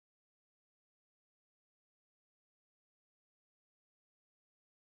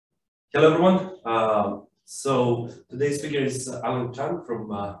Hello, everyone. So today's speaker is Alan Chang from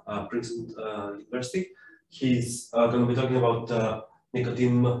Princeton University. He's going to be talking about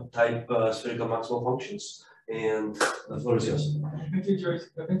Nikodym-type spherical maximal functions, and the floor is yours. Thank you, George.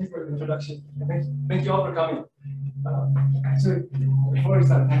 Thank you for the introduction. Thank you all for coming. So before we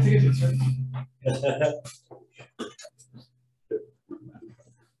start, can I take a picture?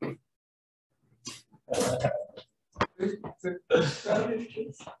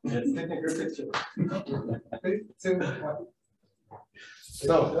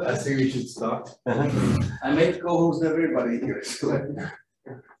 So I think we should start. I made co-host everybody here.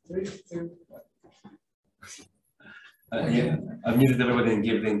 Yeah, I muted everybody and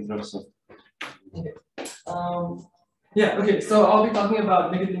gave the introduction. Okay. So I'll be talking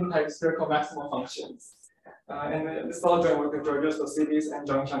about Nikodym-type spherical maximal functions. And this is all joint work of Georgios Vassilides and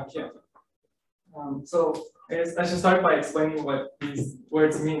Jong-Chang Kim. So I guess I should start by explaining what these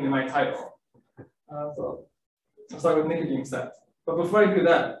words mean in my title. So I'll start with Nikodym set. But before I do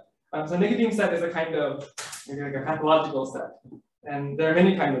that, so Nikodym set is a kind of like a pathological set. And there are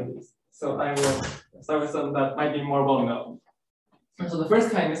many kinds of these. So I will start with some that might be more well known. So the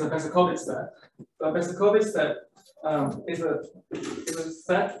first kind is a Besekovich set. So a Besekovich set is a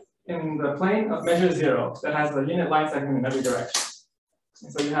set in the plane of measure 0 that has a unit line segment in every direction.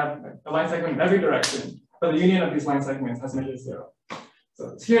 And so you have a line segment in every direction, but the union of these line segments has measure 0.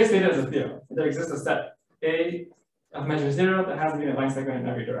 So here is stated as a theorem. There exists a set A of measure 0 that has a unit line segment in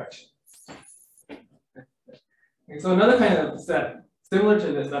every direction. Okay, so another kind of set similar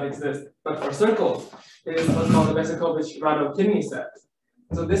to this that exists, but for circles, is what's called the Besekovich-Radov-Kidney set.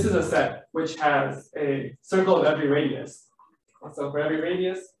 So this is a set which has a circle of every radius. So for every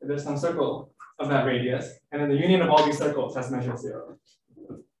radius, there's some circle of that radius, and then the union of all these circles has measure 0.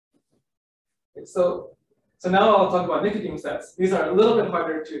 Okay, so now I'll talk about Nikodym sets. These are a little bit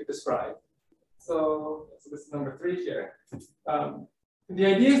harder to describe. So this is number 3 here. The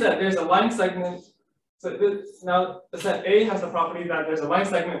idea is that there's a line segment. So now the set A has the property that there's a line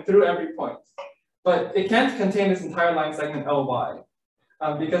segment through every point, but it can't contain this entire line segment Ly.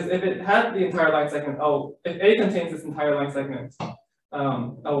 Because if it had the entire line segment if A contains this entire line segment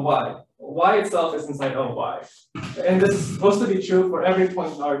Ly, Y itself is inside Ly. And this is supposed to be true for every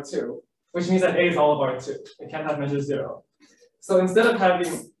point in R2, which means that A is all of R2. It can't have measure 0. So instead of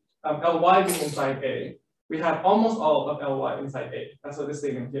having Ly being inside A, we have almost all of Ly inside A. That's what this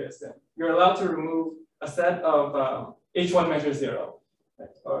statement here is saying. You're allowed to remove a set of H1 measure 0,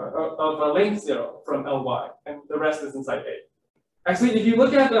 or of length 0 from Ly, and the rest is inside A. Actually, if you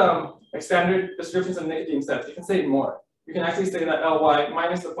look at like standard descriptions of Nikodym sets, you can say more. You can actually say that Ly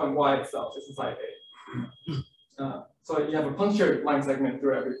minus the point Y itself is inside A. So you have a punctured line segment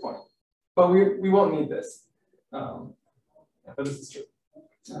through every point. But we won't need this. But this is true.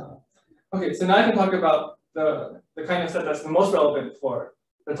 Okay, so now I can talk about the kind of set that's the most relevant for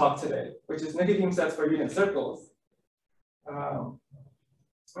the talk today, which is Nikodym sets for unit circles.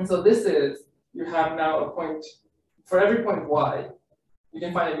 And so this is, you have now a point, for every point Y, you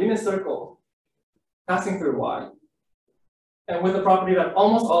can find a unit circle passing through Y, and with the property that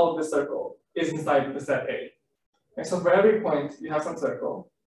almost all of this circle is inside the set A. And so for every point, you have some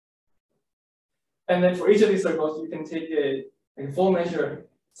circle. And then for each of these circles, you can take a full measure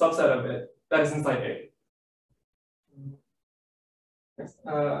subset of it that is inside A.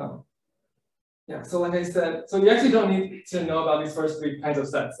 Yeah, so like I said, so you actually don't need to know about these first 3 kinds of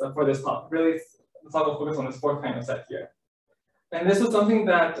sets for this talk. Really, the talk will focus on this 4th kind of set here. And this was something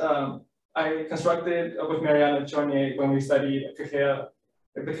that I constructed with Mariana Chornier when we studied the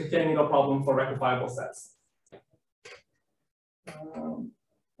Kakeya needle problem for rectifiable sets.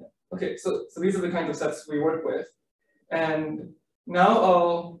 Okay, so these are the kinds of sets we work with. And now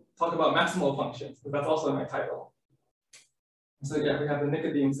I'll talk about maximal functions, because that's also in my title. So yeah, we have the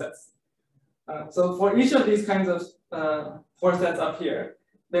Nikodym sets. So for each of these kinds of 4 sets up here,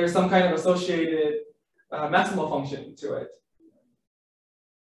 there's some kind of associated maximal function to it.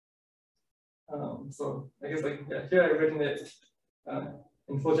 So I guess here I've written it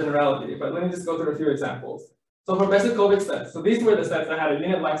in full generality, but let me just go through a few examples. So for Besekovich sets, so these were the sets that had a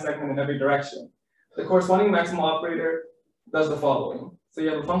unit line segment in every direction. The corresponding maximal operator does the following. So you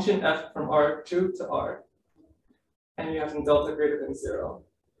have a function f from R2 to R, and you have some delta greater than 0.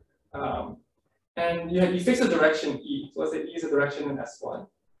 And you fix a direction E. So let's say E is a direction in S1.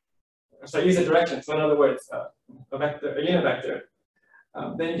 Sorry, E is a direction. So in other words, a vector, a unit vector.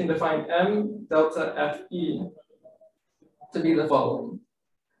 Then you can define M delta Fe to be the following.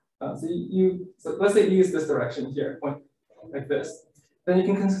 So let's say E is this direction here, point like this. Then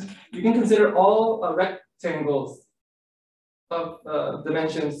you can consider all rectangles of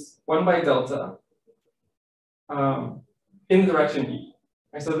dimensions 1 by delta in the direction E.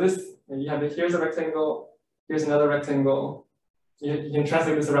 Right, so this, you have here's a rectangle, here's another rectangle. You can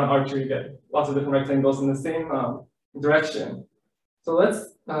translate this around R2, you get lots of different rectangles in the same direction. So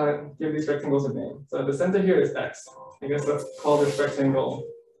let's give these rectangles a name. So the center here is X. I guess let's call this rectangle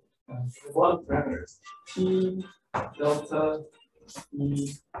a lot of parameters. P delta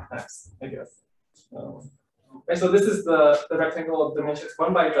E X, I guess. Right, so this is the rectangle of dimensions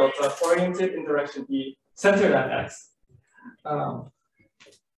 1 by delta, oriented in direction E, centered at X. And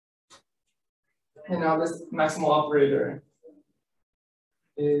now this maximal operator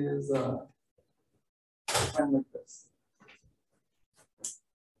is kind of like this.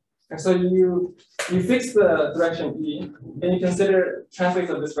 And so you fix the direction E, and you consider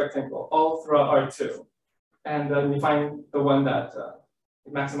translates of this rectangle all throughout R2. And then you find the one that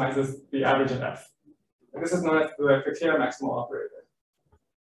maximizes the average of F. And this is known as the criteria maximal operator.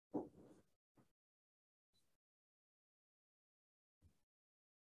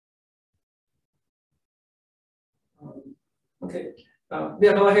 Okay.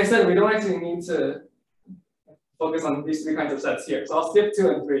 Yeah, but like I said, we don't actually need to focus on these three kinds of sets here. So I'll skip 2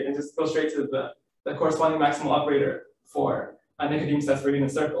 and 3 and just go straight to the corresponding maximal operator for Nikodym sets for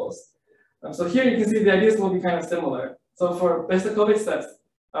unit circles. So here you can see the ideas will be kind of similar. So for Besekovich sets,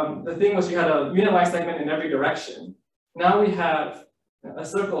 the thing was you had a unit line segment in every direction. Now we have a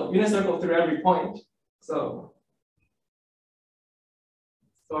circle, unit circle through every point. So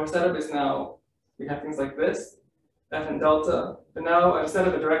our setup is now, we have things like this, F and delta. But now instead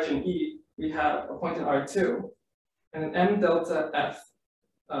of a direction E, we have a point in R2, and an M delta F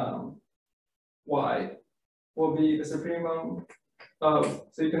Y will be the supremum of,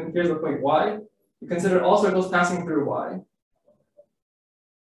 so you can, here's the point Y. You consider all circles passing through Y.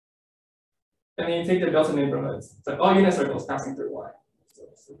 And then you take the delta neighborhoods. It's like all unit circles passing through Y. So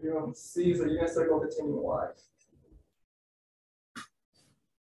supremum C is a unit circle containing Y.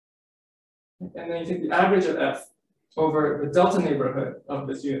 And then you take the average of F over the delta neighborhood of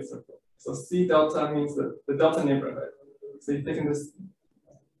this unit circle. So C delta means the delta neighborhood. So you're taking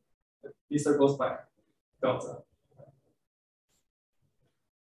these circles by delta.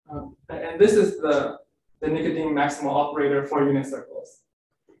 And this is the Nikodym maximal operator for unit circles.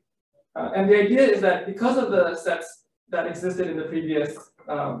 And the idea is that because of the sets that existed in the previous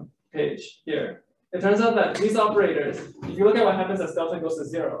page here, it turns out that these operators, if you look at what happens as delta goes to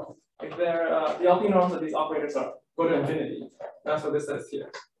 0, like the LP norms of these operators go to infinity. That's what this says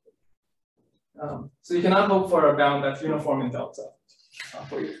here. So you cannot hope for a bound that's uniform in delta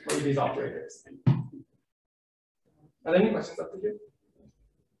for these operators. Are there any questions up to here?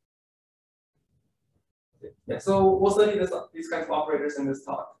 Yeah, so we'll study these kinds of operators in this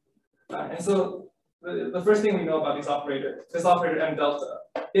talk. And so the first thing we know about this operator M delta,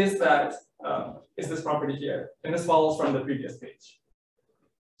 is that is this property here, and this follows from the previous page.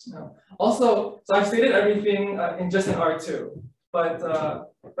 Also, so I've stated everything just in R2, but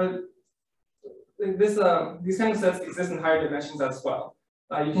these kind of sets exist in higher dimensions as well.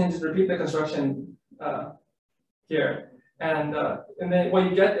 You can just repeat the construction here, and then what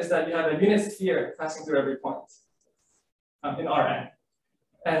you get is that you have a unit sphere passing through every point in Rn,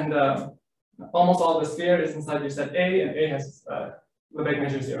 and almost all the sphere is inside your set A, and A has Lebesgue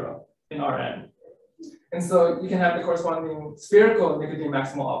measure 0 in Rn. And so you can have the corresponding spherical Nikodym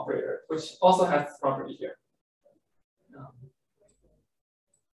maximal operator, which also has this property here.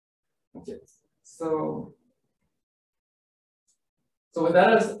 Okay, so with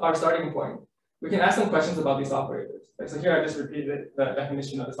that as our starting point, we can ask some questions about these operators. Right? So here I just repeated the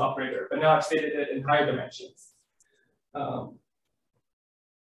definition of this operator, but now I've stated it in higher dimensions.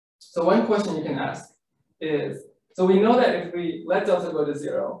 So one question you can ask is, so we know that if we let delta go to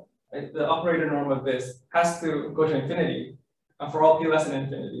 0, right, the operator norm of this has to go to infinity for all p less than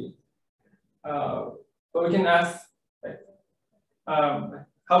infinity. But we can ask, right,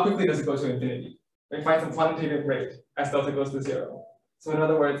 how quickly does it go to infinity? We find some quantitative rate as delta goes to 0. So in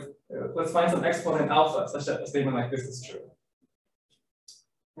other words, let's find some exponent alpha such that a statement like this is true.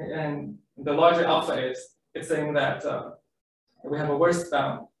 And the larger alpha is, it's saying that we have a worst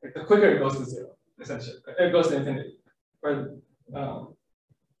bound. Like the quicker it goes to 0, essentially, it goes to infinity. Or, oh,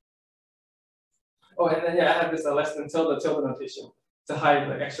 and then yeah, I have this less than tilde notation to hide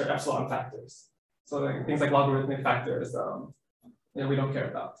the extra epsilon factors. So like, things like logarithmic factors, we don't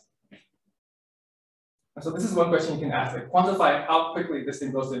care about. So this is one question you can ask, like quantify how quickly this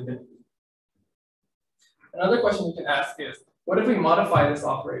thing goes to infinity. Another question you can ask is, what if we modify this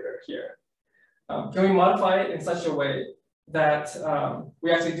operator here? Can we modify it in such a way that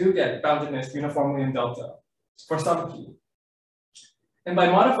we actually do get boundedness uniformly in delta for some p? And by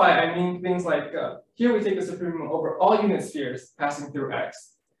modify, I mean things like, here we take the supremum over all unit spheres passing through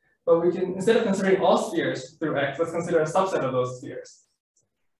X. But we can, instead of considering all spheres through X, let's consider a subset of those spheres.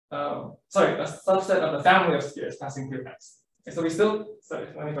 Sorry, a subset of the family of spheres passing through X. Okay, so we still, sorry,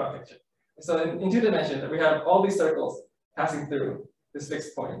 let me draw a picture. So in 2 dimensions, we have all these circles passing through this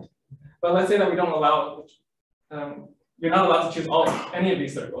fixed point. But let's say that we don't allow, you're not allowed to choose any of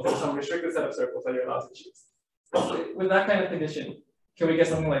these circles. There's some restricted set of circles that you're allowed to choose. So with that kind of condition, can we get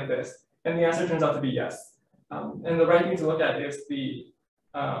something like this? And the answer turns out to be yes. And the right thing to look at is the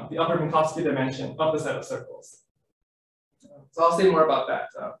upper Minkowski dimension of the set of circles. So I'll say more about that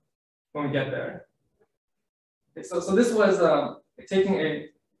when we get there. Okay, so this was taking a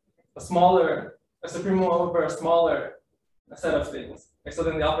supremum over a smaller set of things. Okay, so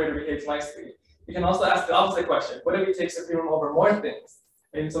then the operator behaves nicely. You can also ask the opposite question. What if we take supremum over more things?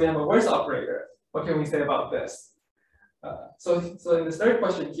 Okay, so we have a worse operator. What can we say about this? So in this third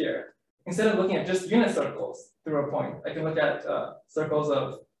question here, instead of looking at just unit circles through a point, I can look at circles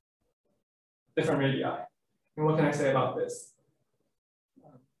of different radii. And what can I say about this?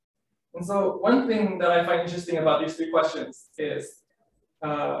 And so one thing that I find interesting about these 3 questions is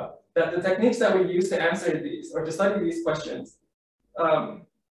that the techniques that we use to answer these or to study these questions,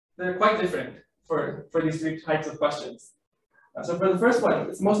 they're quite different for these 3 types of questions. So for the first one,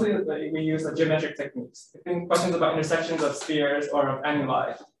 it's mostly that we use geometric techniques. I think questions about intersections of spheres or of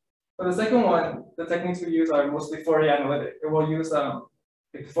annuli. For the second one, the techniques we use are mostly Fourier analytic. It will use the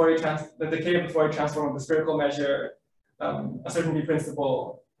decay of the Fourier transform of the spherical measure, uncertainty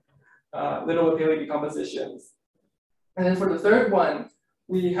principle, little Paley decompositions. And then for the third one,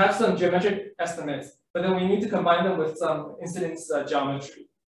 we have some geometric estimates, but then we need to combine them with some incidence geometry.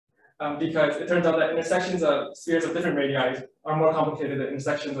 Because it turns out that intersections of spheres of different radii are more complicated than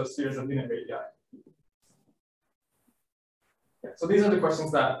intersections of spheres of unit radii. Yeah, so these are the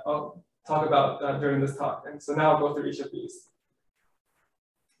questions that I'll talk about during this talk. And so now I'll go through each of these.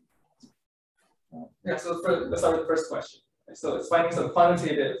 Yeah, so let's start with the first question. So it's finding some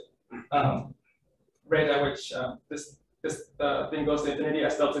quantitative rate at which this thing goes to infinity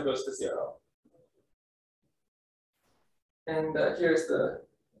as delta goes to 0. And here's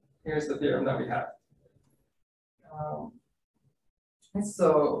the theorem that we have.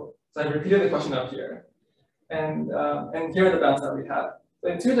 So I repeated the question up here. And here are the bounds that we have. So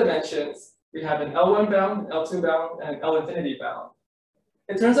in 2 dimensions, we have an L1 bound, an L2 bound, and an L infinity bound.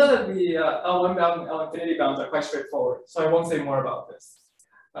 It turns out that the L1 bound and L infinity bounds are quite straightforward, so I won't say more about this.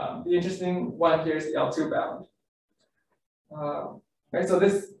 The interesting one here is the L2 bound. Right, so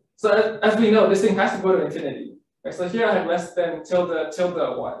as we know, this thing has to go to infinity. Right, so here I have less than tilde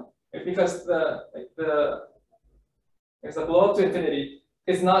 1, right, because the blow up to infinity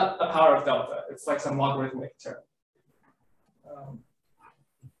is not a power of delta. It's like some logarithmic term.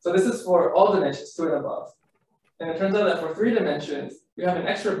 So this is for all dimensions 2 and above. And it turns out that for 3 dimensions, we have an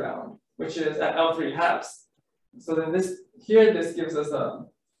extra bound, which is at L3 halves. So then this gives us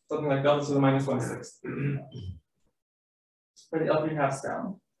something like delta to the minus 1/6 for the L3 halves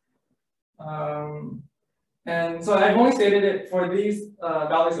bound. And so I've only stated it for these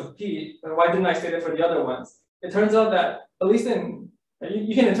values of P. Why didn't I state it for the other ones? It turns out that at least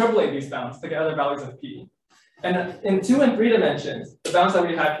you can interpolate these bounds to get other values of P. And in 2 and 3 dimensions, the bounds that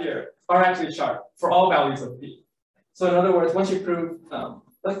we have here are actually sharp for all values of P. So in other words, once you prove,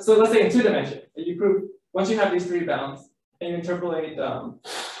 let's say in 2 dimensions, you prove once you have these 3 bounds and you interpolate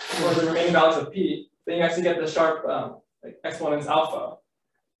for the remaining values of P, then you actually get the sharp exponents alpha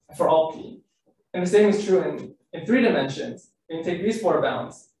for all P. And the same is true in 3 dimensions. And you take these 4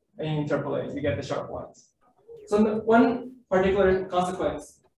 bounds and you interpolate, you get the sharp ones. So one particular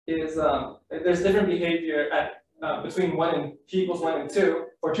consequence is there's different behavior at between P equals 1 and 2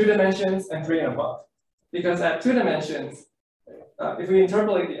 for 2 dimensions and 3 and above. Because at 2 dimensions, if we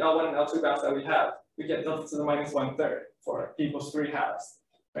interpolate the L1 and L2 bounds that we have, we get delta to the minus 1/3 for P equals 3 halves.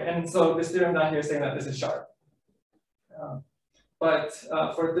 Right? And so this theorem down here is saying that this is sharp. But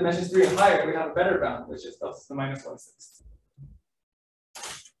for dimensions 3 and higher, we have a better bound, which is delta to the minus 1/6.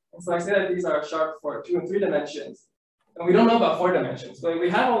 And so I say that these are sharp for 2 and 3 dimensions. And we don't know about 4 dimensions. So we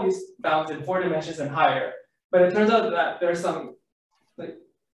have all these bounds in 4 dimensions and higher, but it turns out that there's some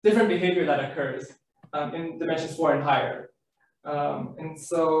different behavior that occurs in dimensions 4 and higher. And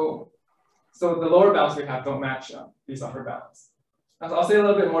so the lower bounds we have don't match these upper bounds. I'll say a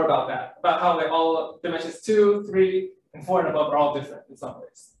little bit more about that, about how all dimensions 2, 3, and 4 and above are all different in some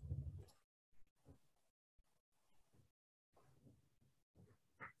ways.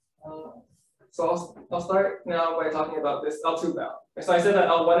 So I'll start now by talking about this L2 bound. So I said that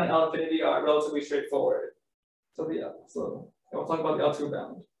L1 and L infinity are relatively straightforward. So we'll talk about the L2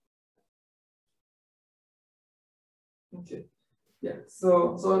 bound. Okay. Yeah.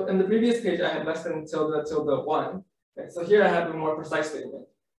 So in the previous page, I had less than tilde 1. Okay. So here I have a more precise statement.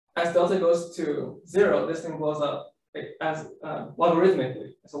 As delta goes to 0, this thing blows up as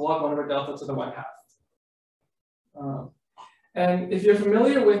logarithmically. So log 1 over delta to the 1/2. And if you're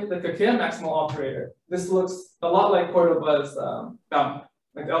familiar with the Kakea maximal operator, this looks a lot like Cordoba's bound,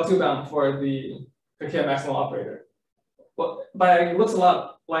 like the L2 bound for the Kakea maximal operator. Well, but it looks a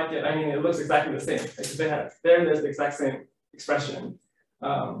lot like it. I mean, it looks exactly the same. Like there's the exact same expression.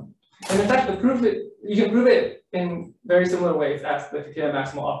 And in fact, you can prove it in very similar ways as the Kakea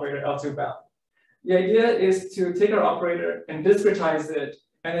maximal operator L2 bound. The idea is to take our operator and discretize it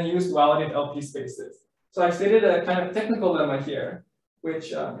and then use duality of LP spaces. So I've stated a kind of technical lemma here,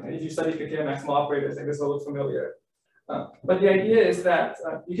 which if you study Kakea maximal operators, I guess will look familiar. But the idea is that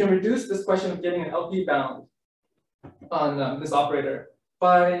you can reduce this question of getting an LP bound on this operator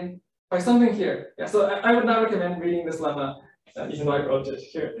by something here. Yeah, so I would not recommend reading this lemma, even though I wrote it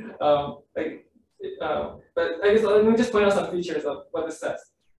here. But I guess let me just point out some features of what this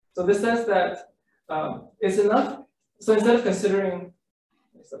says. So this says that it's enough. So instead of considering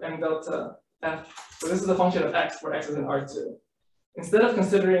m delta f, so this is a function of x, where x is in R2. Instead of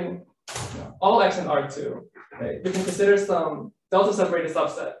considering all x in R2, right, we can consider some delta separated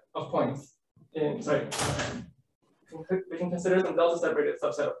subset of points in, sorry, we can consider some delta separated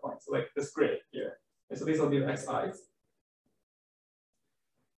subset of points, like this grid here. Okay, so these will be the xi's.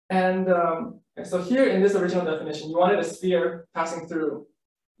 And so here in this original definition, you wanted a sphere passing through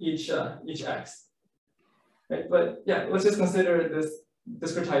each x. Right? But yeah, let's just consider this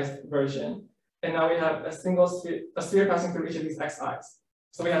discretized version. And now we have a single sphere, a sphere passing through each of these xi's.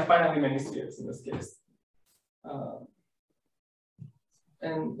 So we have finitely many spheres in this case.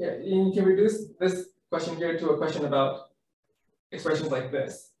 And yeah, you can reduce this question here to a question about expressions like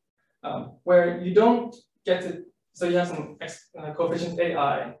this, where you don't get to, so you have some coefficient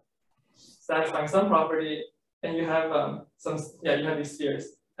AI satisfying some property, and you have you have these spheres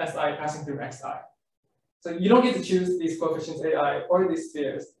Si passing through Xi. So you don't get to choose these coefficients AI or these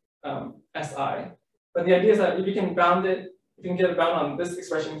spheres Si, but the idea is that if you can bound it, if you can get a bound on this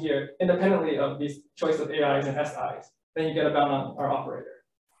expression here, independently of these choice of AIs and SIs, then you get a bound on our operator.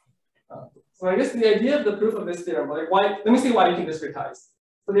 So I guess the idea of the proof of this theorem, like why, let me see why you can discretize.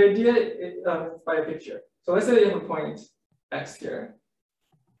 So the idea is by a picture. So let's say you have a point X here.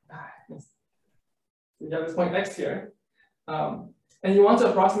 So you have this point X here, and you want to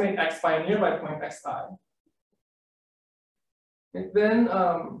approximate X by a nearby point Xi. Then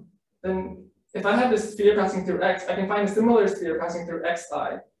if I have this sphere passing through X, I can find a similar sphere passing through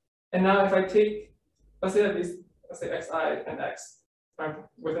Xi. And now if I take, let's say that these, let's say Xi and X are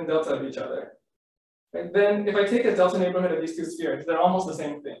within delta of each other. And then if I take a delta neighborhood of these two spheres, they're almost the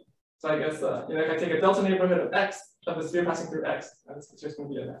same thing. So I guess if I take a delta neighborhood of X of the sphere passing through X, this picture is going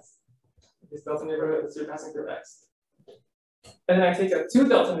to be a mess. This delta neighborhood of the sphere passing through X. And then I take a 2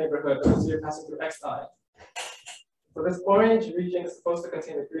 delta neighborhood of the sphere passing through Xi. So this orange region is supposed to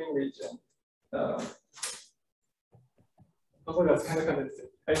contain the green region. Hopefully that's kind of convincing.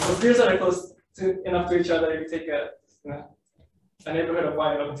 Right? So spheres that are close enough to each other, you take a neighborhood of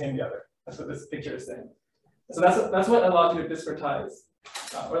one, it'll contain the other. That's what this picture is saying. So that's what allows you to discretize,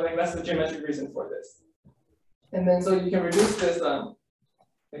 or like that's the geometric reason for this. And then so you can reduce this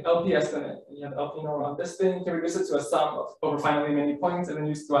like LP estimate. You have LP norm on this thing. You can reduce it to a sum of over finitely many points, and then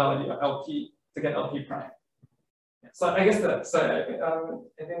use duality of LP to get LP prime. So I guess that. So I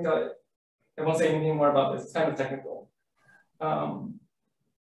think I won't say anything more about this. It's kind of technical.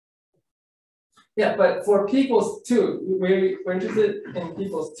 Yeah, but for p equals 2, we're interested in p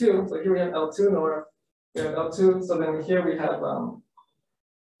equals 2. So here we have L2 norm, we have L2. So then here we have,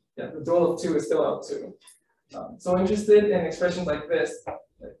 the dual of 2 is still L2. So we're interested in expressions like this,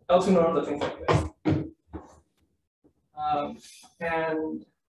 like L2 norms of things like this. And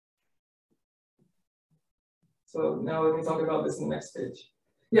so now let me talk about this in the next page.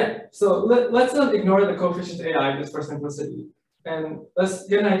 Yeah, so let's ignore the coefficient AI just for simplicity. And let's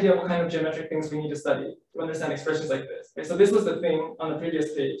get an idea of what kind of geometric things we need to study to understand expressions like this. Okay, so this was the thing on the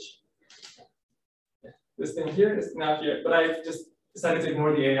previous page. This thing here is now here, but I've just decided to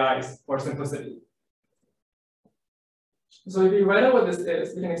ignore the AIs for simplicity. So if you write out what this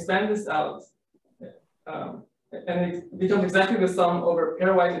is, we can expand this out. And it becomes exactly the sum over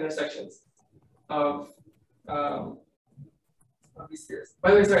pairwise intersections of these spheres.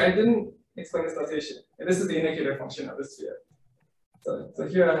 By the way, sorry, I didn't explain this notation. This is the indicator function of this sphere. So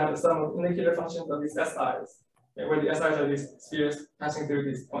here I have the sum of indicator functions of these SIs, okay, where the SIs are these spheres passing through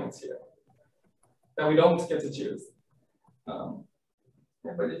these points here that we don't get to choose.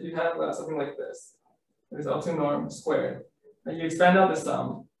 But if you have something like this, there's L2 norm squared, and you expand out the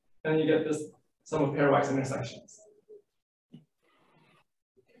sum, and you get this sum of pairwise intersections.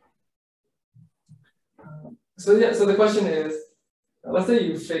 So the question is, let's say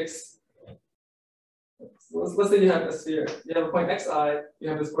you fix, let's say you have a sphere, you have a point xi, you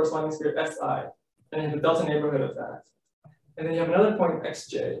have this corresponding sphere si, and you have the delta neighborhood of that. And then you have another point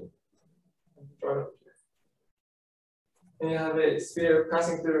xj, and you have a sphere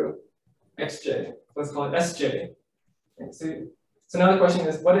passing through xj, let's call it sj. Okay, so now the question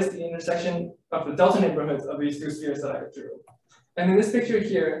is, what is the intersection of the delta neighborhoods of these two spheres that I drew? And in this picture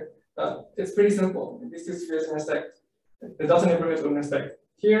here, it's pretty simple. These two spheres intersect, the delta neighborhoods will intersect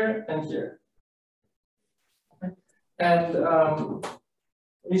here and here. Okay. And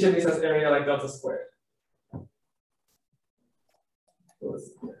each of these has area like delta squared.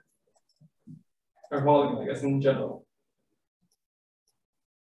 Or volume, I guess, in general.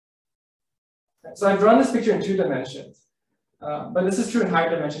 So I've drawn this picture in 2 dimensions, but this is true in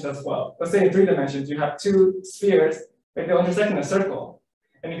higher dimensions as well. Let's say in 3 dimensions, you have 2 spheres, but they'll intersect in a circle.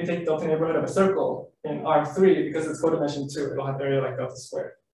 And if you take the delta neighborhood of a circle in R3, because it's codimension 2, it'll have area like delta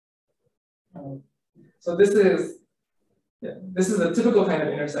squared. So this is a typical kind of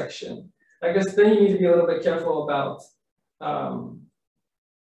intersection. I guess then you need to be a little bit careful about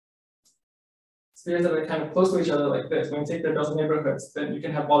spheres that are kind of close to each other like this. When you take their delta neighborhoods, then you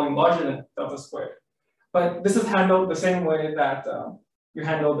can have volume larger than delta squared. But this is handled the same way that you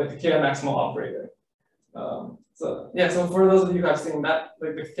handle the Nikodym-maximal operator. So for those of you who have seen that,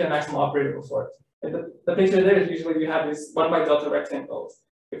 like the Nikodym-maximal operator before, the picture there is usually you have these 1 by delta rectangles.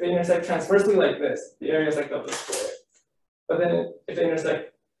 If they intersect transversely like this, the area is like delta squared. But then if they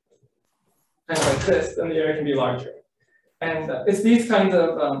intersect kind of like this, then the area can be larger. And it's these kinds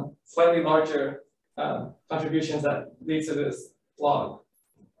of slightly larger contributions that lead to this log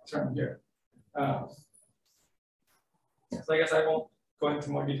term here. So I guess I won't go into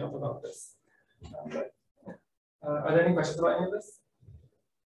more details about this. Are there any questions about any of this?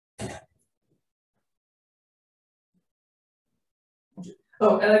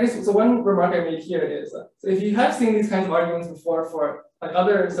 Oh, and I guess, so one remark I made here is, so if you have seen these kinds of arguments before for like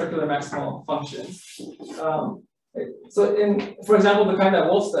other circular maximal functions, so for example, the kind that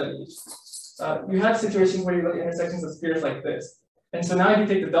Wolf studied, you have situations where you look at intersections of spheres like this. And so now if you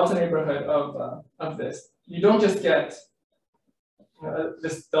take the delta neighborhood of this, you don't just get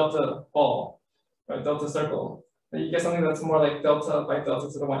this delta ball, or delta circle, you get something that's more like delta by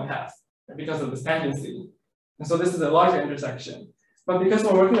delta to the 1/2 because of this tangency. And so this is a larger intersection. But because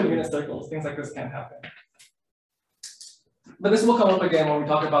we're working with unit circles, things like this can't happen. But this will come up again when we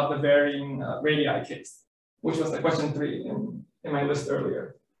talk about the varying radii case, which was the question 3 in my list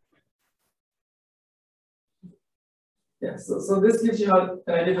earlier. Yeah, so this gives you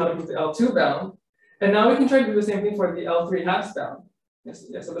an idea of how to prove the L2 bound. And now we can try to do the same thing for the L3 halves bound. Yes,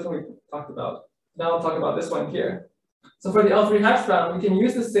 so this one we talked about. Now I'll talk about this one here. So for the L3 halves bound, we can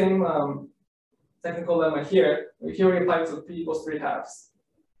use the same technical lemma here. Here we apply it to P equals 3/2.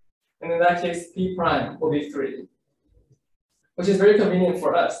 And in that case, P prime will be 3, which is very convenient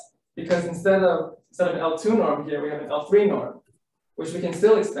for us because instead of an L2 norm here, we have an L3 norm, which we can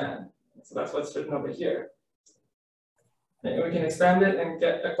still expand. So that's what's written over here. And we can expand it and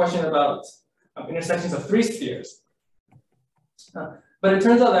get a question about intersections of 3 spheres. But it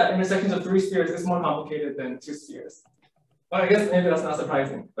turns out that intersections of 3 spheres is more complicated than 2 spheres. Well, I guess maybe that's not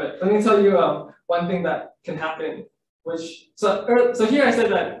surprising, but let me tell you one thing that can happen. So here I said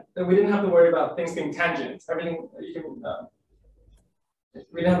that we didn't have to worry about things being tangent. Everything you can,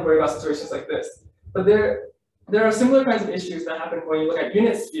 we didn't have to worry about situations like this. But there are similar kinds of issues that happen when you look at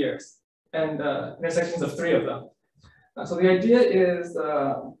unit spheres and intersections of 3 of them. So the idea is,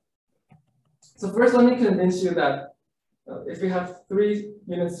 so first let me convince you that if we have 3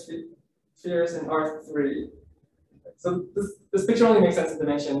 unit spheres in R3, so this picture only makes sense in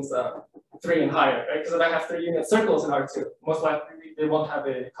dimensions 3 and higher, right? Because if I have 3 unit circles in R2, most likely they won't have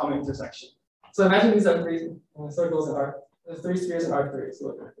a common intersection. So imagine these are 3 circles in there's 3 spheres in R3,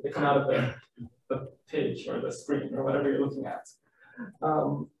 so they come out of the page or the screen or whatever you're looking at.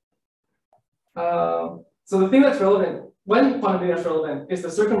 So the thing that's relevant, one quantity that's relevant, is the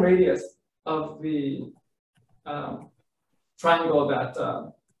circumradius of the triangle that.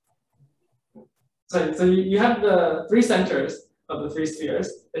 So you have the 3 centers of the 3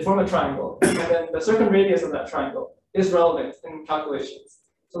 spheres. They form a triangle, and then the circumradius of that triangle is relevant in calculations.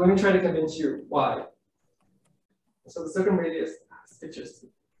 So let me try to convince you why. So the circumradius, pictures.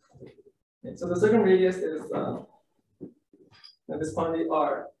 Okay, so the circumradius is this quantity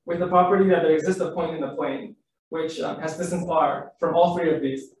r with the property that there exists a point in the plane which has distance r from all three of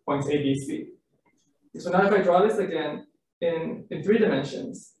these points A, B, C. So now if I draw this again in 3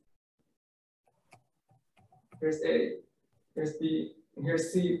 dimensions, here's A, here's B, and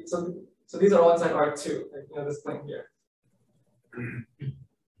here's C. So these are all inside R2, like, this plane here.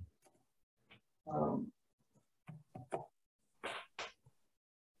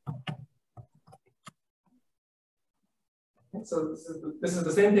 So this is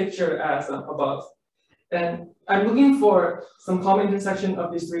the same picture as above. And I'm looking for some common intersection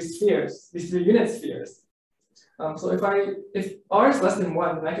of these 3 spheres, these 3 unit spheres. So if R is less than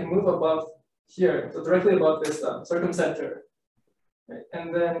 1, then I can move above here, so directly above this circumcenter. Right?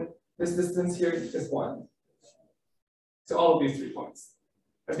 And then this distance here is 1. So all of these 3 points.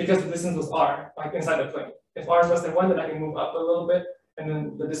 But because the distance was R, like inside the plane. If R is less than 1, then I can move up a little bit, and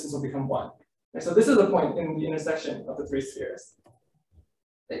then the distance will become 1. Right? So this is a point in the intersection of the 3 spheres.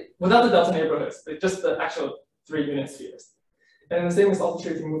 Without the delta neighborhoods, just the actual 3 unit spheres. And the same is also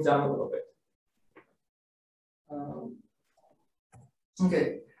true if you move down a little bit.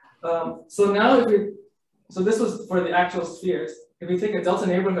 Okay, so now so this was for the actual spheres. If we take a delta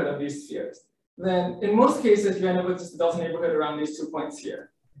neighborhood of these spheres, then in most cases you end up with just a delta neighborhood around these 2 points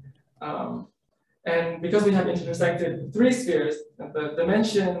here. And because we have intersected 3 spheres, the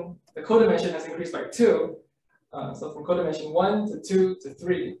dimension, the codimension has increased by 2. So from codimension 1 to 2 to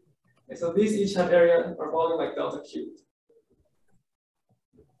 3. Okay, so these each have area or volume like delta cubed.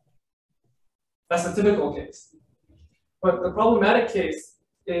 That's the typical case. But the problematic case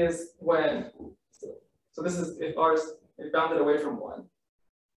is when, so this is if R is bounded away from 1.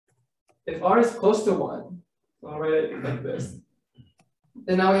 If R is close to 1, so I'll write it like this,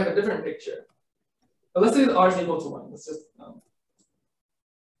 then now we have a different picture. But let's say that R is equal to 1. Let's just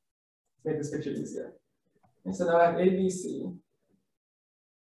make this picture easier. And so now I have A, B, C.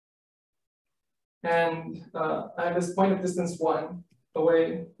 And I have this point of distance 1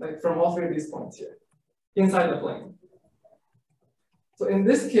 away, like from all 3 of these points here, inside the plane. So in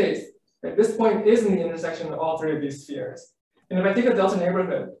this case, this point is in the intersection of all 3 of these spheres. And if I take a delta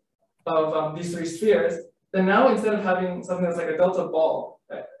neighborhood of these 3 spheres, then now instead of having something that's like a delta ball,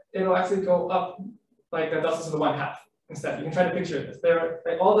 it'll actually go up like a delta to the 1/2 instead. You can try to picture this.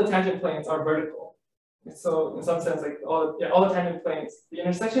 All the tangent planes are vertical. So in some sense, like all the tangent planes, the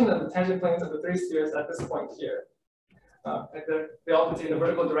intersection of the tangent planes of the 3 spheres at this point here, they all contain a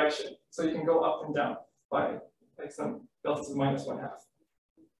vertical direction. So you can go up and down by like some delta to the -1/2.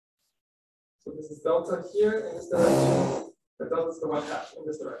 So this is delta here in this direction, the delta is the 1/2 in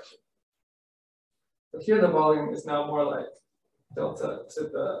this direction. So here the volume is now more like delta to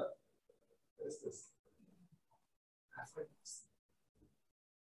the, what is this?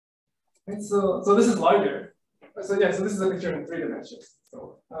 And so this is larger. So yeah, so this is a picture in 3 dimensions.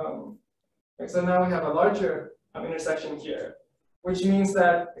 So so now we have a larger intersection here, which means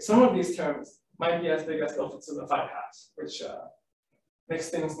that some of these terms might be as big as delta to the 5/2, which makes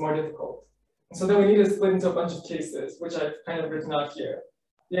things more difficult. And so then we need to split into a bunch of cases, which I've kind of written out here.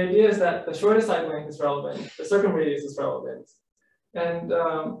 The idea is that the shortest side length is relevant, the circumradius is relevant. And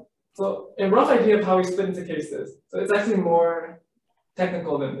so a rough idea of how we split into cases. So it's actually more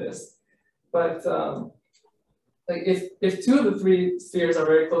technical than this. But like if 2 of the 3 spheres are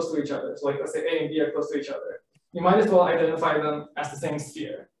very close to each other, so like let's say A and B are close to each other, you might as well identify them as the same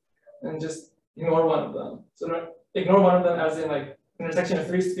sphere and just ignore one of them. So ignore one of them as in like intersection of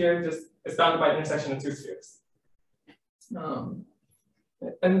 3 spheres just is bounded by intersection of 2 spheres.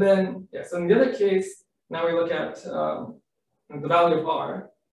 And then, yeah, so in the other case, now we look at the value of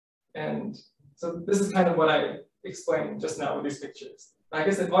R. And so this is kind of what I explained just now with these pictures. I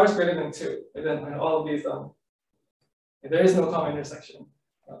guess if R is greater than 2, and then all of these, there is no common intersection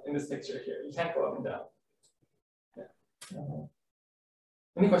in this picture here. You can't go up and down. Yeah.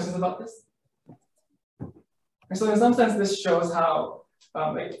 Any questions about this? And so in some sense, this shows how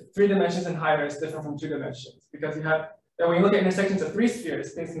like 3 dimensions and higher is different from 2 dimensions, because you have, when you look at intersections of 3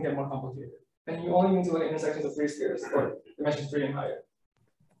 spheres, things can get more complicated. And you only need to look at intersections of 3 spheres for dimension 3 and higher.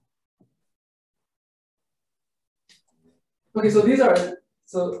 Okay, so these are,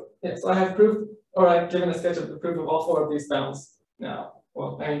 so I have proved, or I've given a sketch of the proof of all 4 of these bounds now.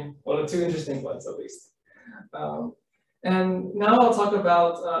 Well, the 2 interesting ones at least. And now I'll talk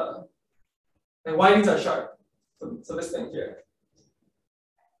about why these are sharp. So this thing here.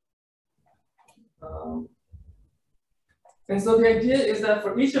 And so the idea is that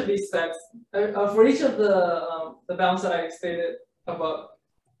for each of these sets, for each of the bounds that I stated above,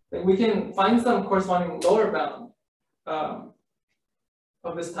 that we can find some corresponding lower bound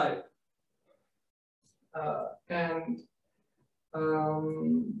of this type.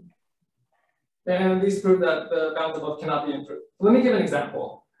 And these prove that the bounds above cannot be improved. So let me give an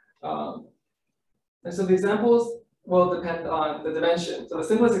example. And so the examples will depend on the dimension. So the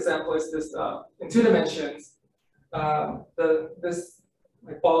simplest example is this: in 2 dimensions, this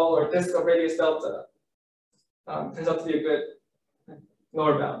ball or disk of radius delta turns out to be a good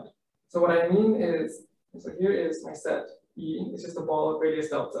lower bound. So what I mean is, so here is my set E, it's just a ball of radius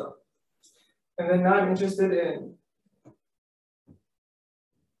delta. And then now I'm interested in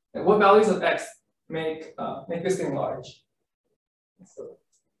what values of x make this thing large. So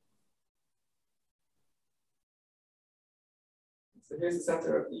here's the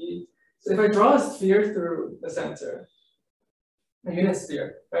center of E. So if I draw a sphere through the center, a unit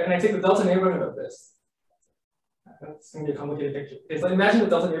sphere, right, and I take the delta neighborhood of this, that's going to be a complicated picture. Okay, so imagine the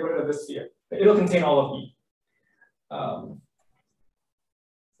delta neighborhood of this sphere. It'll contain all of E.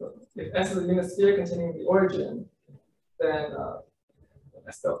 So if S is a unit sphere containing the origin, then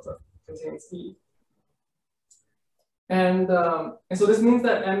S delta contains E. And so this means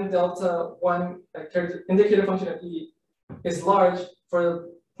that M delta 1, indicator function of E, is large for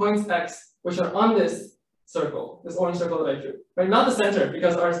points X which are on this circle, this orange circle that I drew. Right? Not the center,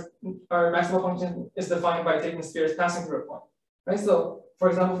 because our maximal function is defined by taking spheres passing through a point. Right? So for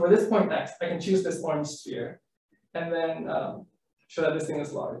example, for this point X, I can choose this orange sphere and then show that this thing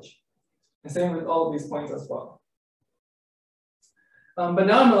is large. And same with all of these points as well. But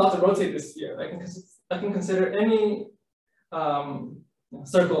now I'm allowed to rotate this sphere. I can consider any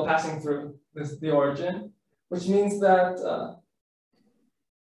circle passing through the origin, which means that,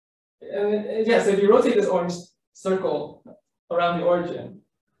 yes, if you rotate this orange circle around the origin,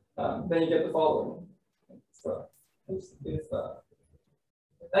 then you get the following. So if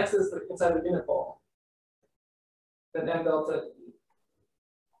X is inside the unit ball, then M delta,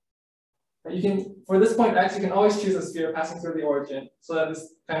 you can, for this point X, you can always choose a sphere passing through the origin so that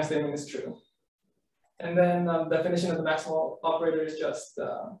this kind of statement is true. And then the definition of the maximal operator is just,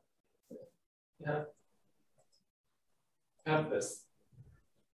 you have this.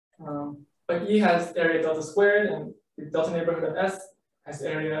 But E has area delta squared, and the delta neighborhood of S has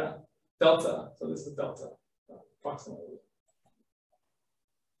area delta. So this is delta, approximately.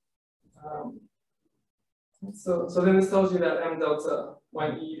 So then this tells you that M delta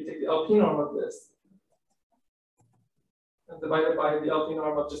 1E, you take the LP norm of this, and divided by the LP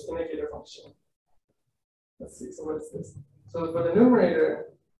norm of just indicator function. Let's see, so what is this? So for the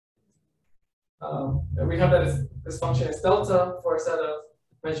numerator, we have that this function is delta for a set of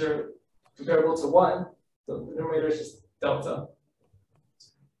measure comparable to 1. So the numerator is just delta.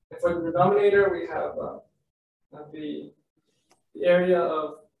 And for the denominator, we have the area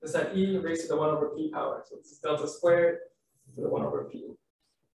of the set E raised to the 1 over P power. So this is delta squared to the 1 over P.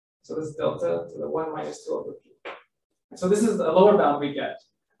 So this is delta to the 1 minus 2 over P. And so this is the lower bound we get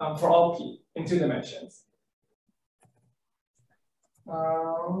for all P in 2 dimensions.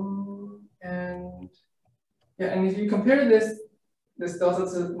 And if you compare this delta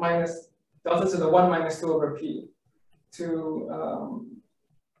to the 1 minus 2 over P to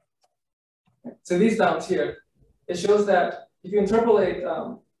these bounds here, it shows that if you interpolate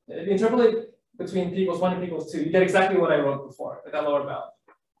between P equals 1 and P equals 2, you get exactly what I wrote before at that lower bound.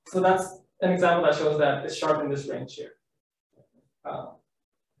 So that's an example that shows that it's sharp in this range here.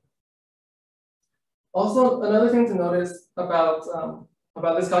 Also, another thing to notice about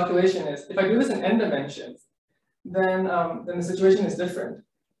this calculation is if I do this in n dimensions, then the situation is different,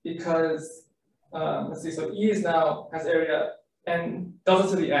 because let's see, so E now has area n delta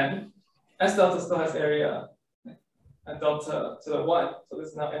to the n, S delta still has area and delta to the 1, so this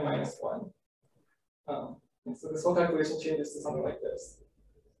is now n minus 1. And so this whole calculation changes to something like this.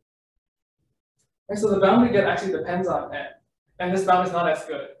 And so the bound we get actually depends on n, and this bound is not as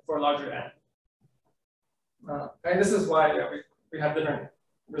good for larger n. And this is why we have different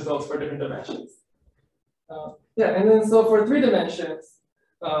results for different dimensions. And then so for 3 dimensions,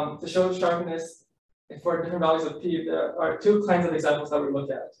 to show sharpness for different values of P, there are 2 kinds of examples that we look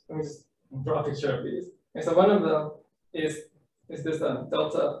at. Let me just draw a picture of these. And so one of them is this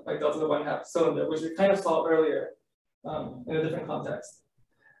delta, like delta to the 1/2 cylinder, which we kind of saw earlier in a different context.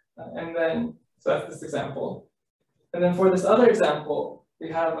 And then, so that's this example. And then for this other example, we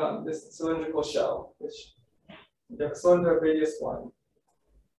have this cylindrical shell, which we have a cylinder of radius 1,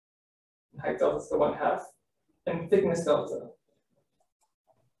 height delta is the 1/2, and thickness delta.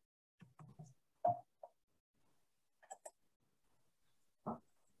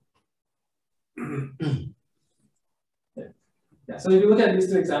 Yeah, so if you look at these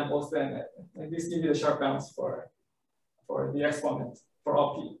 2 examples, then these give you the sharp bounds for the exponent for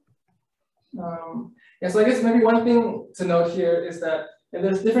all P. So I guess maybe one thing to note here is that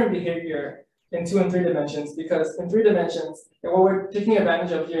there's different behavior in 2 and 3 dimensions, because in 3 dimensions, what we're taking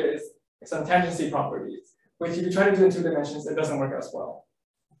advantage of here is some tangency properties, which if you try to do in 2 dimensions, it doesn't work as well.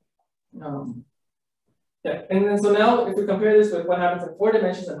 Yeah, and then so now if we compare this with what happens in 4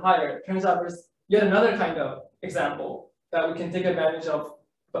 dimensions and higher, it turns out there's yet another kind of example that we can take advantage of,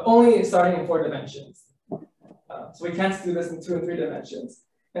 but only starting in 4 dimensions. So we can't do this in 2 and 3 dimensions.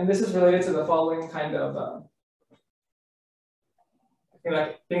 And this is related to the following kind of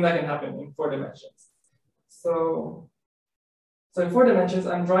thing that can happen in 4 dimensions. So in 4 dimensions,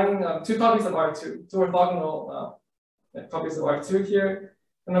 I'm drawing 2 copies of R2, 2 orthogonal copies of R2 here.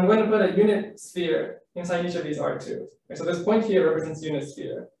 And I'm going to put a unit sphere inside each of these R2s. Okay, so this point here represents unit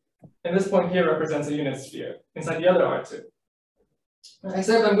sphere. And this point here represents a unit sphere inside the other R2.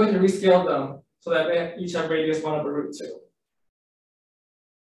 Except I'm going to rescale them so that they each have radius 1/√2.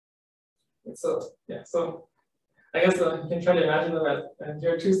 So yeah, so I guess you can try to imagine them as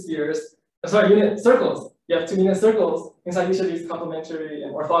here are 2 spheres. Sorry, unit circles. You have 2 unit circles inside each of these complementary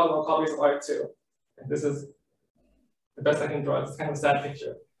and orthogonal copies of R2. And this is the best I can draw. It's kind of a sad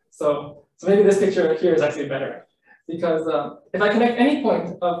picture. So maybe this picture here is actually better. Because if I connect any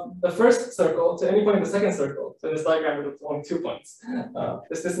point of the first circle to any point of the second circle, so in this diagram there's only 2 points.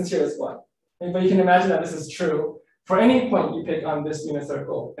 This distance here is 1. But you can imagine that this is true for any point you pick on this unit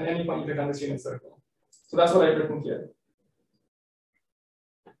circle and any point you pick on this unit circle. So that's what I've written here.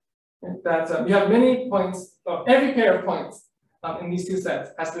 That you have many points, every pair of points in these 2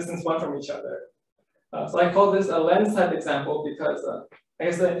 sets has distance 1 from each other. So I call this a lens type example because I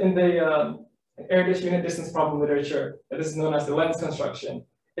guess in the Erdos unit distance problem literature, this is known as the lens construction.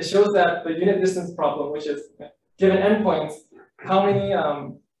 It shows that the unit distance problem, which is given endpoints, how many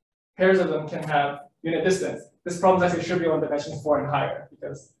pairs of them can have unit distance. This problem is actually trivial in dimension 4 and higher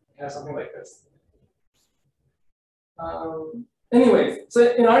because it has something like this. Anyways, so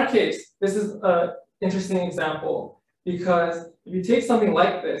in our case, this is an interesting example because if you take something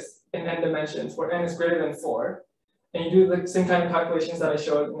like this in n dimensions where n is greater than 4, and you do the same kind of calculations that I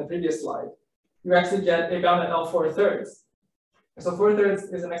showed in the previous slide, you actually get a bound at L 4/3. So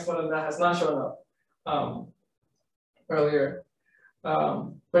 4/3 is an exponent that has not shown up earlier,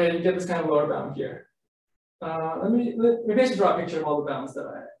 but you get this kind of lower bound here. Maybe I should draw a picture of all the bounds that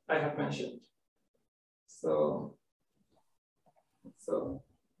I have mentioned. So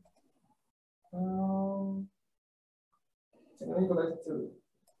let me go back to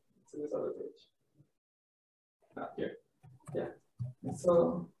this other page. Here, yeah.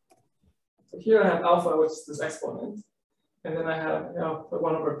 So here I have alpha, which is this exponent, and then I have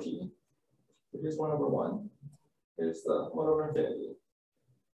 1/p. Here's 1/1. Here's the 1/infinity.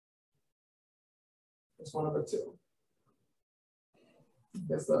 Here's 1/2.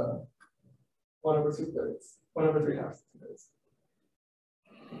 Here's the 1/2/3. 1/3/2.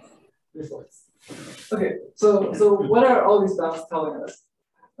 3/4. Okay, so what are all these bounds telling us?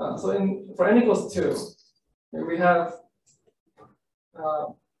 So for n equals 2, we have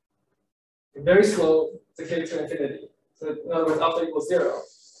very slow decay to infinity. So in other words, alpha equals 0.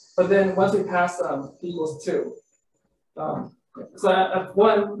 But then once we pass p equals 2, so at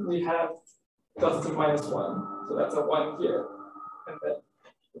 1 we have delta to -1. So that's a 1 here. And then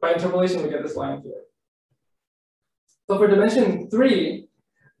by interpolation we get this line here. So for dimension 3,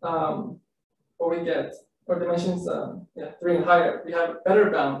 what we get, or dimensions 3 and higher, we have better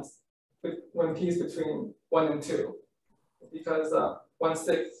bounds when p is between 1 and 2, because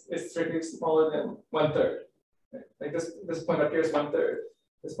 1/6 is strictly smaller than 1/3. Okay? Like this point up here is 1/3.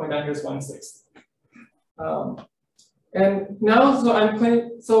 This point down here is 1/6. And now, so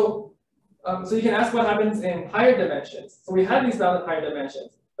you can ask what happens in higher dimensions. So we have these bounds in higher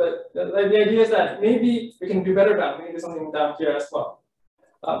dimensions, but the idea is that maybe we can do better bound. We can do something down here as well.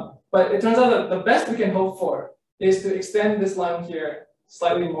 But it turns out that the best we can hope for is to extend this line here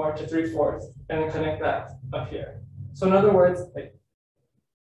slightly more to 3/4 and then connect that up here. So in other words, like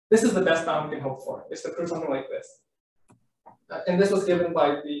this is the best bound we can hope for, is to prove something like this. And this was given by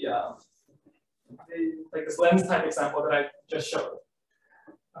this lens type example that I just showed.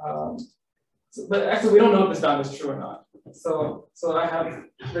 But actually, we don't know if this bound is true or not. So I have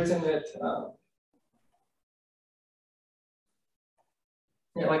written it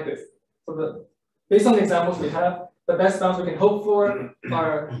like this. So based on the examples we have, the best bounds we can hope for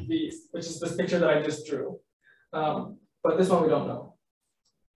are these, which is this picture that I just drew. But this one we don't know.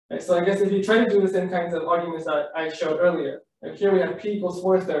 Okay, so I guess if you try to do the same kinds of arguments that I showed earlier, like here we have p equals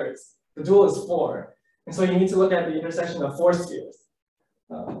 4/3. The dual is 4. And so you need to look at the intersection of 4 spheres.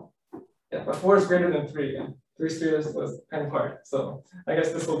 But 4 is greater than 3, and 3 spheres was kind of hard. So I guess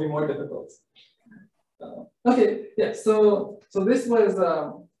this will be more difficult. Okay, yeah, so this was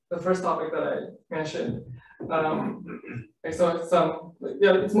the first topic that I mentioned. So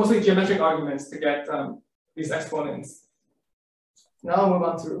it's mostly geometric arguments to get these exponents. Now I'll move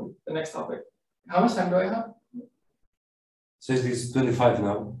on to the next topic. How much time do I have? So it is 25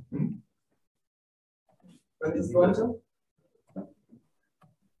 now. When does it go until?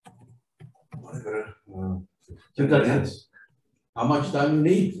 Whatever. You got it. How much time you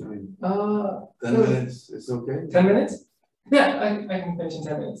need? I mean, 10 minutes is okay. 10 minutes? Yeah, I can finish in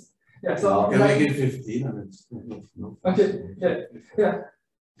 10 minutes. Yeah, so can make it 15 minutes. No. Okay, yeah,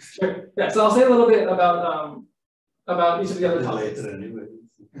 sure. Yeah, so I'll say a little bit about each of the other topics. Later anyway.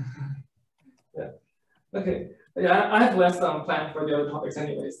 Yeah. Okay. Yeah, I have less planned for the other topics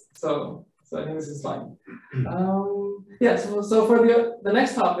anyways, so I think this is fine. Yeah. So for the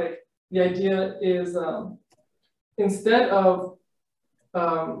next topic, the idea is instead of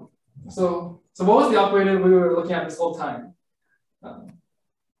so what was the operator we were looking at this whole time?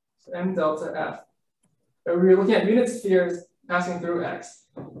 So m delta f. We were looking at unit spheres passing through x.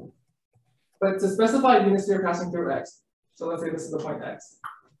 But to specify a unit sphere passing through x, so let's say this is the point x.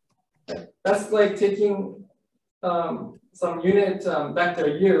 Okay. That's like taking some unit vector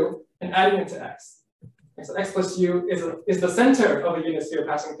u and adding it to x. Okay, so x plus u is the center of a unit sphere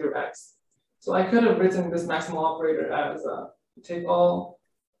passing through x. So I could have written this maximal operator as take all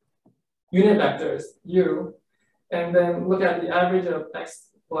unit vectors u and then look at the average of x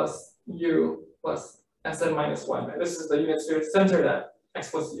plus u plus Sn minus 1. Right? This is the unit sphere centered at x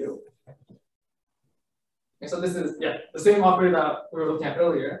plus u. Okay, so this is the same operator that we were looking at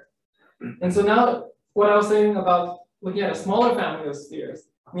earlier. And so now what I was saying about looking at a smaller family of spheres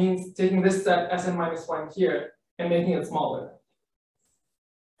means taking this set Sn minus 1 here and making it smaller.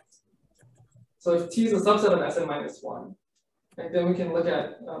 So if T is a subset of Sn minus 1, and then we can look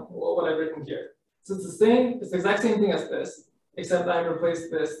at what I've written here. So it's the exact same thing as this, except I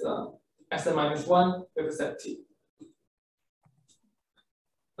replaced this Sn minus 1 with a set T.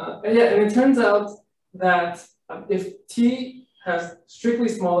 And it turns out that if T has strictly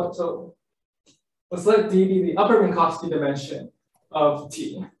smaller, so let's let D be the upper Minkowski dimension of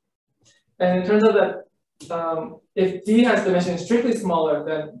T. And it turns out that if D has dimension strictly smaller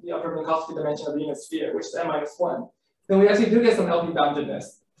than the upper Minkowski dimension of the unit sphere, which is n minus 1, then we actually do get some LP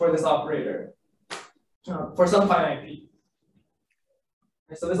boundedness for this operator for some finite p.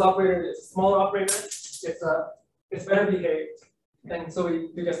 And so this operator is a smaller operator. It's better behaved, and so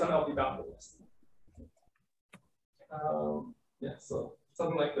we do get some LP boundedness. Yeah, so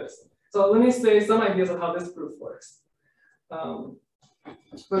something like this. So let me say some ideas of how this proof works. So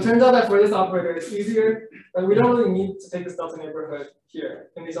it turns out that for this operator, it's easier, but we don't really need to take this delta neighborhood here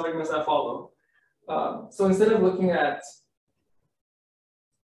in these arguments that follow. So instead of looking at,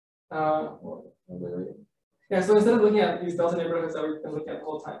 so instead of looking at these delta neighborhoods that we've been looking at the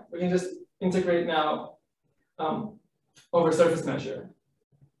whole time, we can just integrate now over surface measure.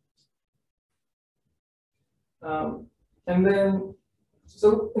 And then,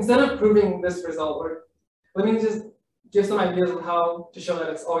 so instead of proving this result, let me just give some ideas of how to show that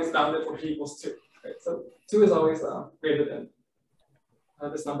it's always bounded for p equals 2. Right? So 2 is always greater than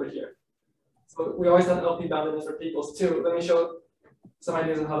this number here. So we always have LP boundedness for p equals 2. Let me show some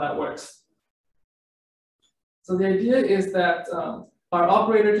ideas of how that works. So the idea is that our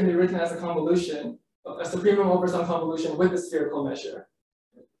operator can be written as a convolution, a supremum over some convolution with a spherical measure.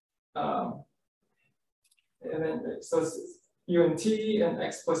 And then, so it's u and t and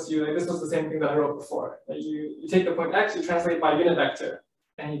x plus u. Like this was the same thing that I wrote before. You take the point x, you translate by unit vector,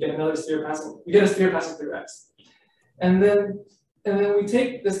 and you get another sphere passing. You get a sphere passing through x. And then we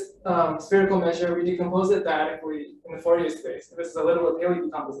take this spherical measure, we decompose it diagonally in the Fourier space. This is a little Paley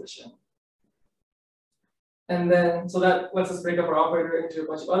decomposition. And then, so that lets us break up our operator into a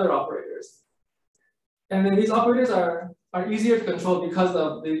bunch of other operators. And then these operators are easier to control because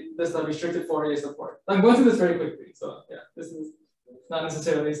of this restricted Fourier support. I'm going through this very quickly, so yeah, this is not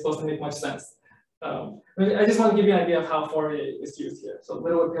necessarily supposed to make much sense. I just want to give you an idea of how Fourier is used here. So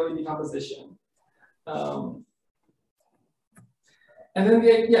little Paley decomposition. And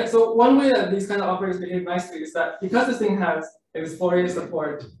then, so one way that these kind of operators behave nicely is that because this thing has this Fourier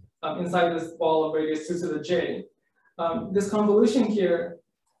support inside this ball of radius 2 to the j, this convolution here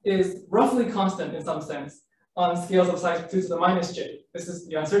is roughly constant in some sense on scales of size 2 to the minus j. This is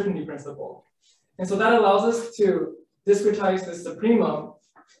the uncertainty principle. And so that allows us to discretize this supremum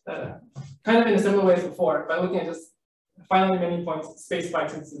kind of in a similar way as before by looking at just finally many points spaced by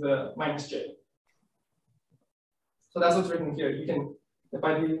 2 to the minus j. So that's what's written here. You can,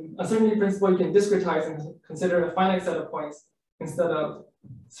 by the uncertainty principle, you can discretize and consider a finite set of points instead of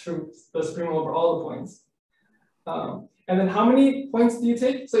through the supremum over all the points. And then how many points do you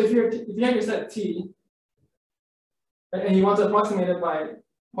take? So if you have your set t, and you want to approximate it by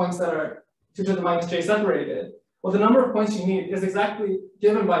points that are 2 to the minus j separated, well, the number of points you need is exactly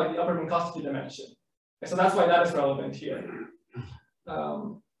given by the upper Minkowski dimension. And so that's why that is relevant here.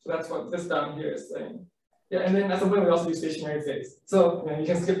 So that's what this down here is saying. Yeah, and then at some point we also do stationary phase. So you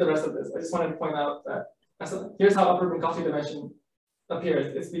can skip the rest of this. I just wanted to point out that here's how upper Minkowski dimension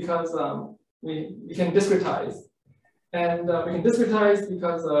appears. It's because we can discretize. And we can discretize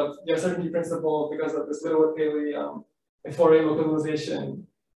because of the uncertainty principle, because of this Littlewood-Paley Fourier localization.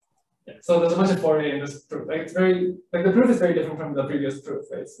 Yeah, so there's a bunch of Fourier in this proof. Like it's very, like the proof is very different from the previous proof.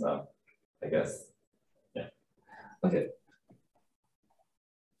 Right? It's not, I guess. Yeah. Okay.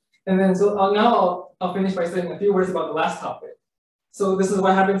 And then so now I'll finish by saying a few words about the last topic. So this is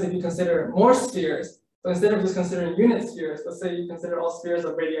what happens if you consider more spheres. So instead of just considering unit spheres, let's say you consider all spheres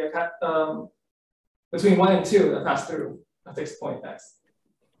of radii between 1 and 2 that pass through a fixed point x.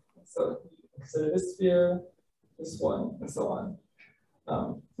 So consider this sphere, this one, and so on.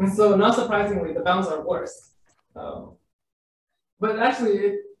 And so not surprisingly, the bounds are worse. But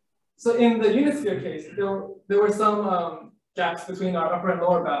actually, so in the unit sphere case, there were some gaps between our upper and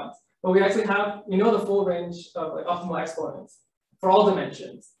lower bounds. But we actually have, we know the full range of like optimal exponents for all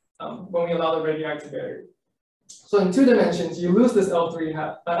dimensions when we allow the radii to vary. So in 2 dimensions, you lose this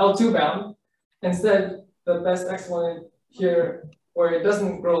L2 bound. Instead, the best exponent here, where it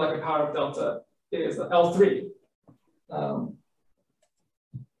doesn't grow like a power of delta, is L3.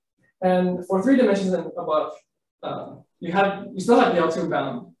 And for 3 dimensions and above, you still have the L2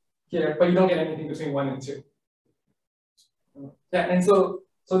 bound here, but you don't get anything between 1 and 2. Yeah, and so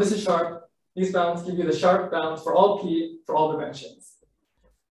this is sharp. These bounds give you the sharp bounds for all p for all dimensions.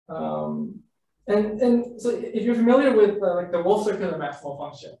 And so if you're familiar with like the Wolf circular maximal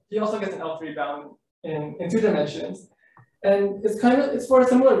function, he also gets an L3 bound in 2 dimensions, and it's for a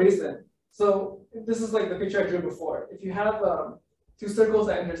similar reason. So this is like the picture I drew before. If you have 2 circles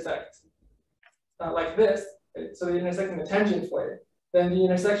that intersect like this, right? So they intersect in a tangent way, then the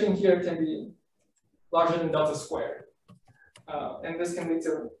intersection here can be larger than delta squared, and this can lead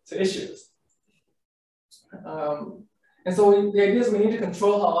to issues. And so the idea is we need to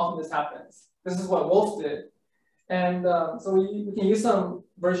control how often this happens. This is what Wolf did. And so we can use some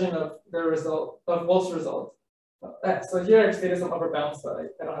version of the result, of Wolf's result. So here I've stated some upper bounds, but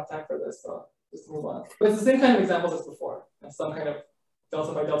I don't have time for this, so just move on. But it's the same kind of examples as before. Some kind of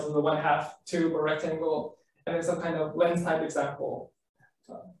delta by delta to the 1/2 tube or rectangle, and then some kind of lens type example.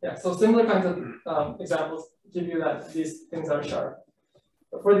 Yeah, so similar kinds of examples give you that these things are sharp.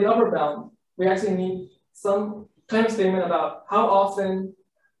 But for the upper bound, we actually need some kind of statement about how often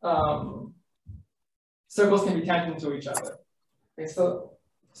circles can be tangent to each other. Okay, so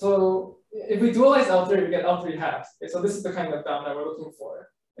if we dualize L3, we get L3 halves. Okay, so this is the kind of bound that we're looking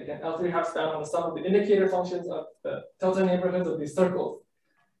for. Again, L3 halves bound on the sum of the indicator functions of the delta neighborhoods of these circles.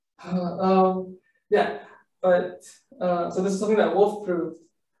 Yeah, but so this is something that Wolf proved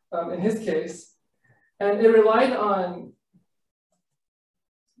in his case, and it relied on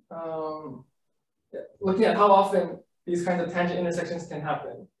looking at how often these kinds of tangent intersections can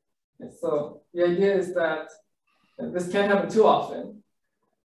happen. And so the idea is that this can't happen too often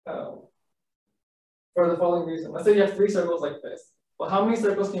for the following reason. Let's say you have 3 circles like this. Well, how many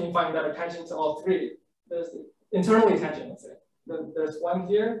circles can you find that are tangent to all 3? There's internally tangent, let's say. There's 1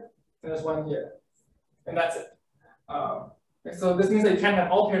 here, and there's 1 here. And that's it. So this means that you can't have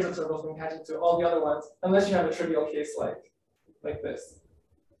all pairs of circles being tangent to all the other ones, unless you have a trivial case like this.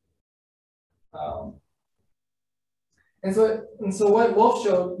 And so what Wolf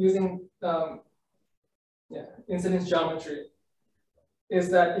showed using incidence geometry is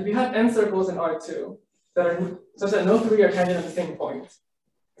that if you have n circles in R2 that are such that no 3 are tangent at the same point,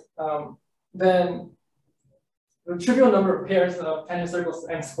 then the trivial number of pairs of tangent circles is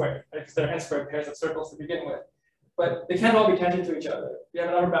n squared, right? Because there are n squared pairs of circles to begin with. But they can't all be tangent to each other. You have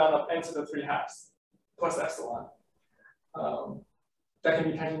an upper bound of n to the 3/2 plus epsilon that can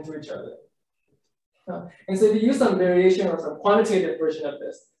be tangent to each other. And so if you use some variation or some quantitative version of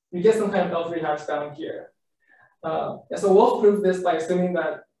this, you get some kind of L3/2 bound here. So Wolf proved this by assuming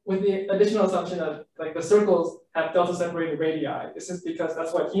that with the additional assumption of like the circles have delta separated radii. This is because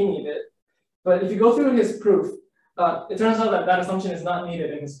that's what he needed. But if you go through his proof, it turns out that that assumption is not needed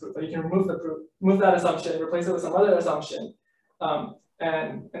in his proof. But you can remove that assumption, replace it with some other assumption,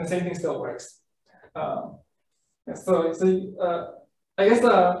 and the same thing still works. I guess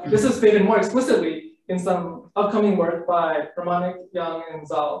this is stated more explicitly in some upcoming work by Pramanik, Yang, and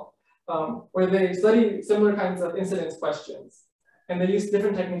Zal, where they study similar kinds of incidence questions. And they use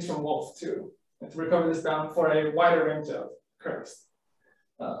different techniques from Wolf too. and to recover this bound for a wider range of curves.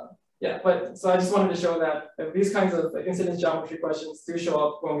 Yeah, but so I just wanted to show that these kinds of incidence geometry questions do show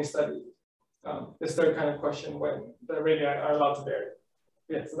up when we study this third kind of question when the radii are allowed to vary.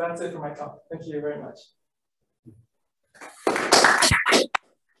 Yeah, so that's it for my talk. Thank you very much.